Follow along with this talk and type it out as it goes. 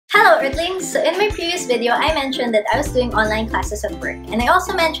Hello Earthlings! So in my previous video, I mentioned that I was doing online classes at work, and I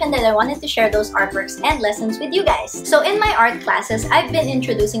also mentioned that I wanted to share those artworks and lessons with you guys. So in my art classes, I've been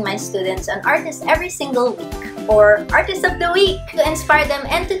introducing my students on artists every single week, or Artist of the Week, to inspire them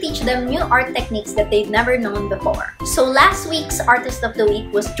and to teach them new art techniques that they've never known before. So last week's Artist of the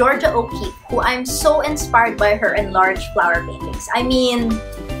Week was Georgia O'Keeffe, who I'm so inspired by her enlarged flower paintings. I mean,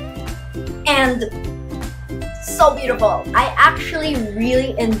 and so beautiful. I actually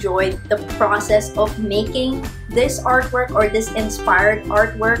really enjoyed the process of making this artwork, or this inspired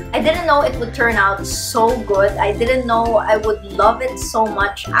artwork. I didn't know it would turn out so good. I didn't know I would love it so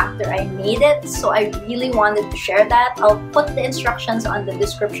much after I made it, so I really wanted to share that. I'll put the instructions on the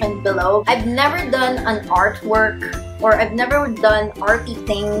description below. I've never done an artwork, or I've never done arty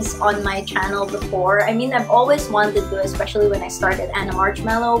things on my channel before. I mean, I've always wanted to do, especially when I started Anna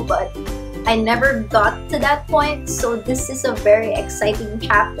Marshmallow, but I never got to that point, so this is a very exciting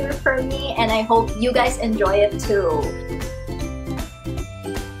chapter for me, and I hope you guys enjoy it too.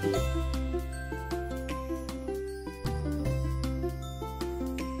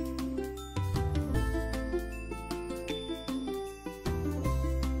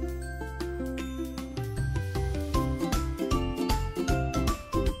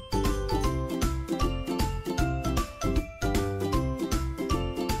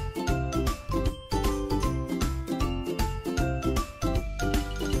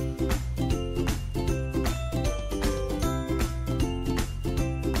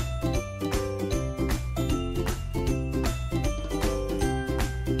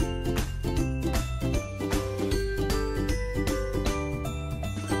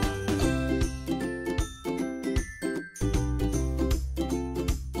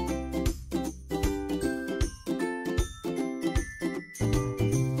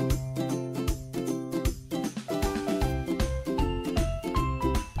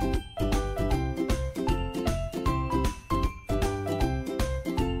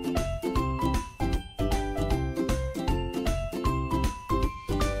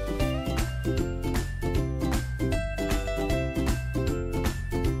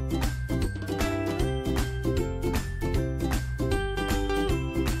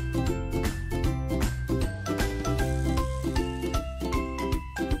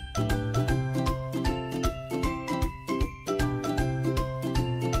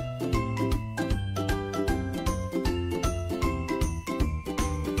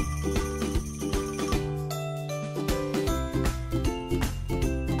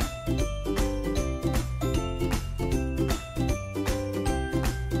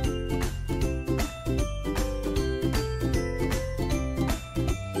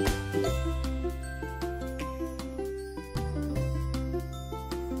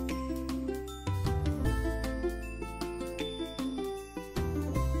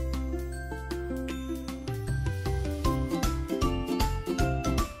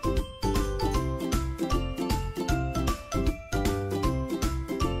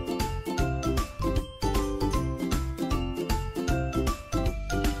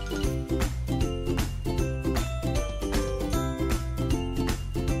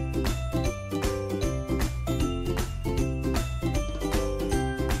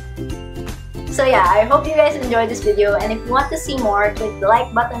 So yeah, I hope you guys enjoyed this video, and if you want to see more, click the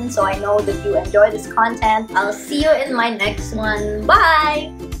like button so I know that you enjoy this content. I'll see you in my next one.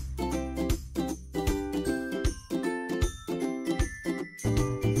 Bye!